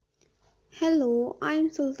Hello,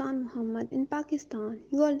 I'm Sultan Muhammad in Pakistan.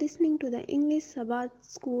 You are listening to the English Sabbath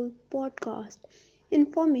School podcast,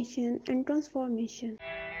 Information and Transformation.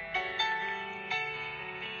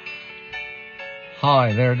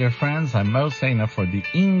 Hi there, dear friends. I'm Mo Saina for the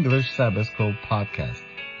English Sabbath School podcast.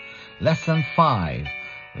 Lesson 5.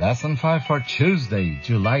 Lesson 5 for Tuesday,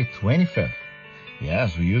 July 25th.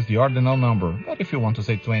 Yes, we use the ordinal number, but if you want to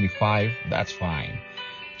say 25, that's fine.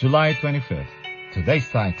 July 25th. Today's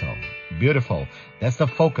title, beautiful. That's the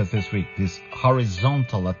focus this week, this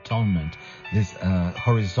horizontal atonement, this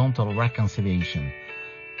horizontal reconciliation.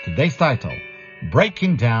 Today's title,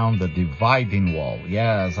 Breaking Down the Dividing Wall.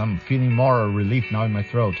 Yes, I'm feeling more relief now in my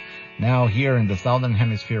throat. Now here in the southern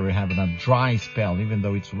hemisphere, we're having a dry spell, even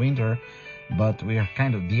though it's winter, but we are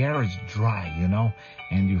the air is dry,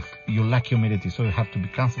 and you lack humidity, so you have to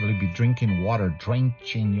constantly be drinking water,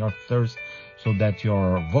 drenching your thirst so that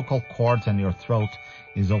your vocal cords and your throat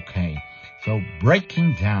is okay. So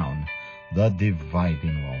breaking down the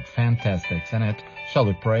dividing wall. Fantastic, isn't it? Shall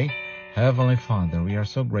we pray? Heavenly Father, we are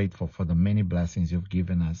so grateful for the many blessings you've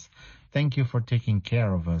given us. Thank you for taking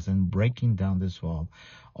care of us and breaking down this wall.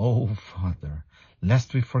 Oh, Father,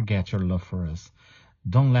 lest we forget your love for us,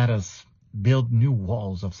 don't let us build new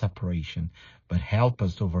walls of separation, but help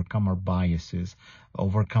us to overcome our biases,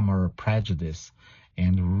 overcome our prejudice,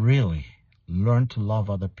 and really learn to love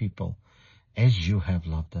other people as you have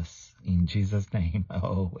loved us. In Jesus' name.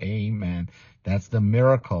 Oh, amen. That's the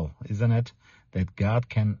miracle, isn't it? That God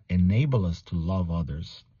can enable us to love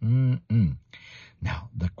others. Now,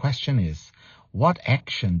 the question is, what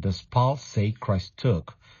action does Paul say Christ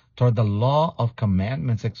took toward the law of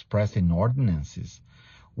commandments expressed in ordinances?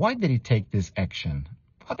 Why did he take this action?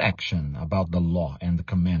 What action about the law and the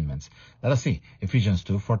commandments? Let us see. Ephesians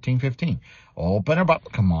 2:14-15. Open your Bible.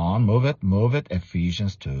 Come on, move it.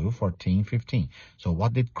 Ephesians 2:14-15. So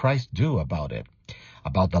what did Christ do about it?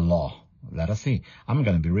 About the law. Let us see. I'm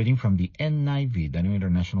going to be reading from the NIV, the New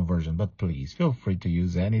International Version, but please feel free to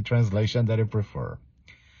use any translation that you prefer.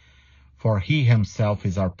 For he himself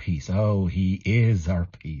is our peace. Oh, he is our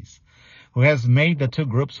peace. Who has made the two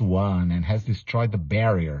groups one and has destroyed the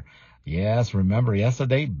barrier. Yes, remember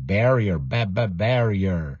yesterday? Barrier.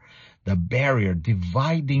 The barrier,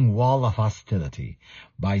 dividing wall of hostility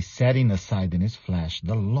by setting aside in his flesh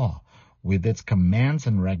the law with its commands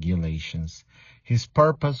and regulations. His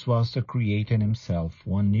purpose was to create in himself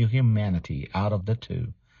one new humanity out of the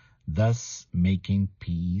two, thus making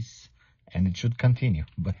peace. And it should continue,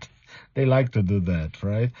 but they like to do that,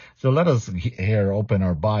 right? So let us here open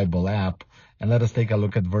our Bible app and let us take a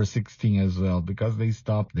look at verse 16 as well, because they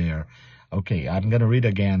stop there. Okay, I'm going to read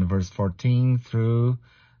again verse 14 through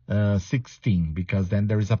 16, because then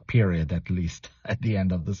there is a period at least at the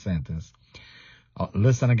end of the sentence.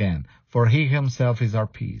 Listen again. For he himself is our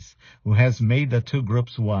peace, who has made the two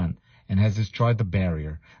groups one and has destroyed the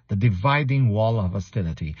barrier, the dividing wall of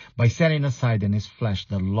hostility, by setting aside in his flesh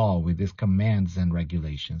the law with its commands and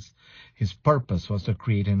regulations. His purpose was to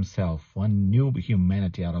create himself one new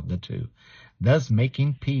humanity out of the two, thus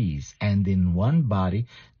making peace, and in one body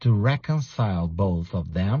to reconcile both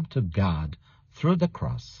of them to God through the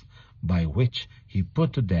cross, by which he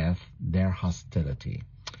put to death their hostility.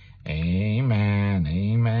 Amen.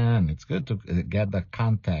 It's good to get the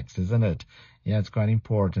context, isn't it? Yeah, it's quite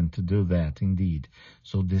important to do that, indeed.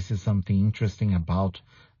 So this is something interesting about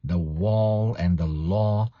the wall and the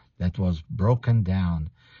law that was broken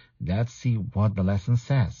down. Let's see what the lesson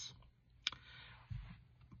says.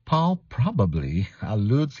 Paul probably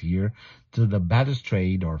alludes here to the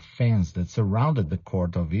balustrade or fence that surrounded the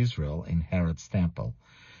court of Israel in Herod's temple,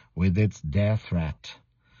 with its death threat.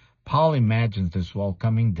 Paul imagines this wall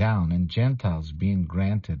coming down and Gentiles being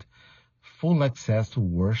granted full access to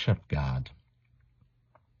worship God.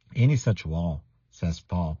 Any such wall, says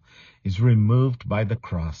Paul, is removed by the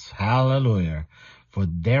cross. Hallelujah. For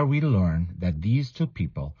there we learn that these two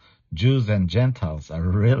people, Jews and Gentiles, are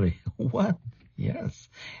really one. Yes.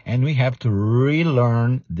 And we have to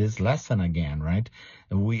relearn this lesson again, right?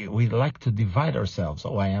 We like to divide ourselves.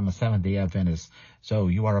 Oh, I am a Seventh-day Adventist. So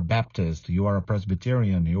you are a Baptist. You are a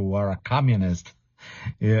Presbyterian. You are a communist.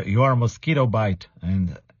 You are a mosquito bite.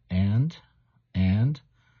 And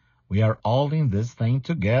we are all in this thing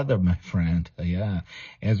together, my friend. Yeah.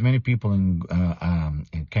 As many people in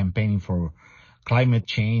campaigning for climate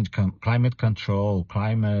change, climate control,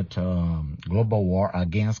 global war,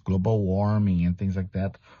 against global warming and things like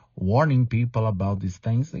that, warning people about these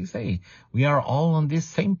things. They say we are all on this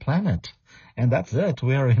same planet, and that's it.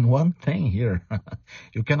 We are in one thing here.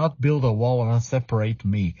 You cannot build a wall and separate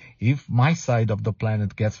me. If my side of the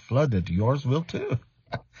planet gets flooded, yours will too.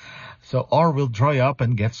 So, or will dry up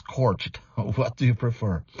and get scorched. What do you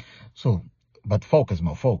prefer? So, but focus,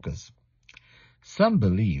 more focus. Some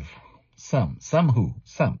believe, some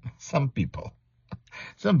people.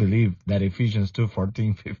 Some believe that Ephesians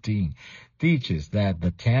 2:14-15 teaches that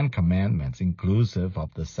the 10 commandments, inclusive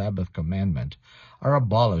of the Sabbath commandment, are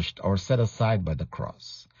abolished or set aside by the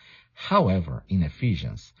cross. However, in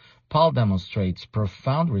Ephesians, Paul demonstrates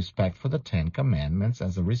profound respect for the 10 commandments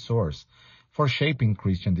as a resource for shaping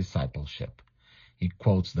Christian discipleship. He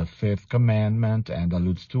quotes the 5th commandment and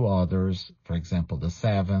alludes to others, for example, the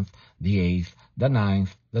 7th, the 8th, the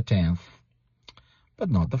 9th, the 10th, but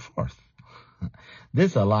not the 4th.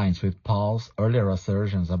 This aligns with Paul's earlier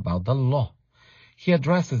assertions about the law. He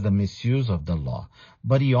addresses the misuse of the law,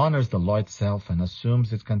 but he honors the law itself and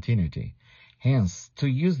assumes its continuity. Hence, to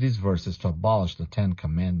use these verses to abolish the 10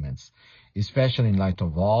 commandments, especially in light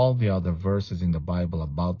of all the other verses in the Bible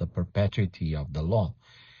about the perpetuity of the law,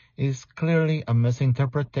 is clearly a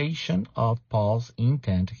misinterpretation of Paul's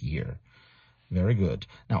intent here. Very good.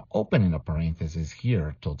 Now, opening a parenthesis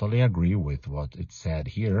here, totally agree with what it said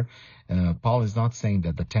here. Paul is not saying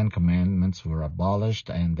that the 10 commandments were abolished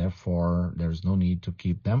and therefore there's no need to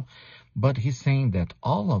keep them. But he's saying that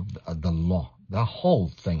all of the law, the whole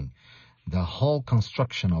thing, the whole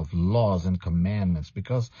construction of laws and commandments,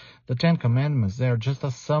 because the 10 commandments, they're just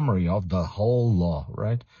a summary of the whole law,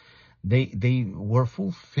 right? They were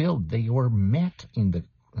fulfilled. They were met in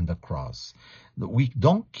the cross. We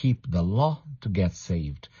don't keep the law to get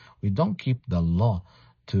saved. We don't keep the law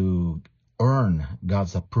to earn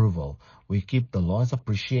God's approval. We keep the law as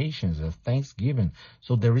appreciations, as thanksgiving.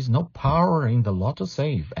 So there is no power in the law to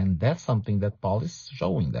save. And that's something that Paul is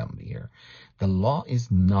showing them here. The law is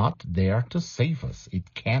not there to save us.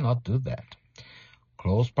 It cannot do that.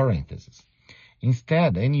 Close parenthesis.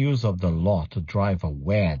 Instead, any use of the law to drive a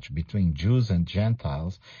wedge between Jews and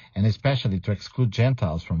Gentiles, and especially to exclude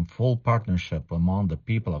Gentiles from full partnership among the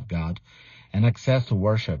people of God and access to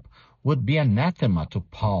worship, would be anathema to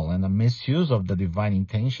Paul and a misuse of the divine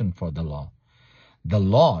intention for the law. The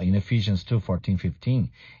law in Ephesians 2:14-15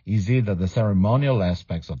 is either the ceremonial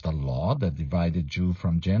aspects of the law that divided Jew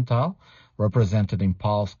from Gentile, represented in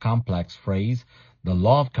Paul's complex phrase, the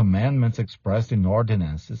law of commandments expressed in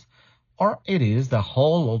ordinances, or it is the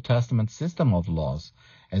whole Old Testament system of laws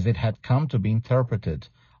as it had come to be interpreted,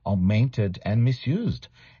 augmented, and misused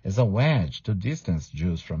as a wedge to distance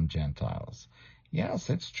Jews from Gentiles. Yes,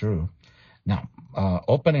 it's true. Now,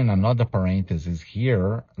 opening another parenthesis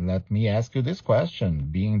here, let me ask you this question,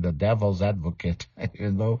 being the devil's advocate.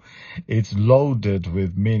 It's loaded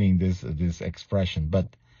with meaning, this expression,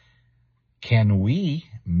 but can we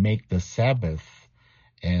make the Sabbath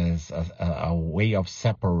as a way of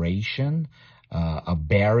separation, a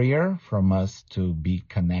barrier from us to be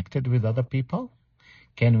connected with other people?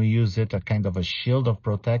 Can we use it a kind of a shield of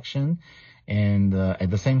protection and at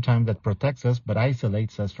the same time that protects us but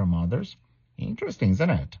isolates us from others? Interesting, isn't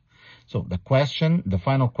it? So the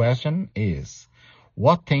final question is,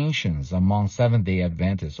 what tensions among Seventh-day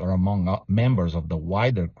Adventists or among members of the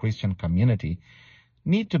wider Christian community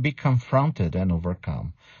need to be confronted and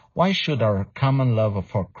overcome? Why should our common love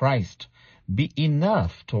for Christ be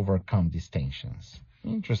enough to overcome these tensions?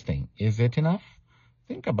 Interesting. Is it enough?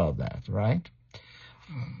 Think about that, right?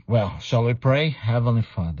 Well, shall we pray? Heavenly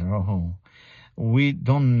Father, we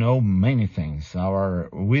don't know many things. Our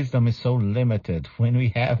wisdom is so limited when we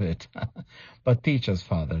have it. But teach us,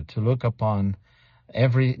 Father, to look upon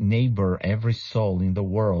every neighbor, every soul in the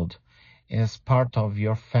world as part of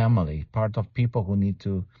your family, part of people who need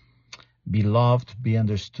to be loved, be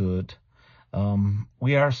understood.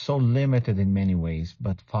 We are so limited in many ways,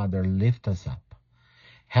 but Father, lift us up.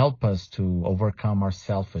 Help us to overcome our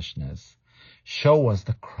selfishness. Show us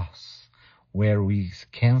the cross where we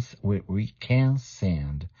can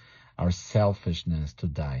send our selfishness to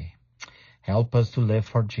die. Help us to live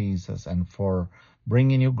for Jesus and for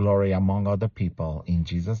bringing you glory among other people. In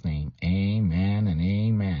Jesus' name, amen and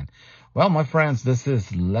amen. Well, my friends, this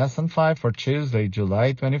is Lesson 5 for Tuesday,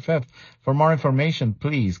 July 25th. For more information,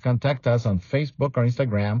 please contact us on Facebook or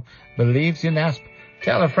Instagram, Believes UNESP.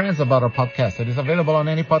 Tell our friends about our podcast. It is available on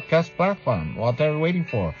any podcast platform. What are you waiting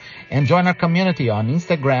for? And join our community on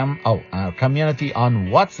Instagram, our community on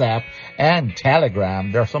WhatsApp and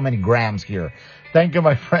Telegram. There are so many grams here. Thank you,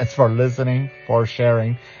 my friends, for listening, for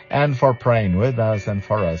sharing, and for praying with us and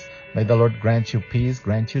for us. May the Lord grant you peace,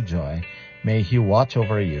 grant you joy. May He watch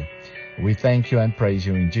over you. We thank you and praise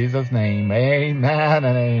you in Jesus' name. Amen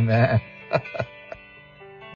and amen.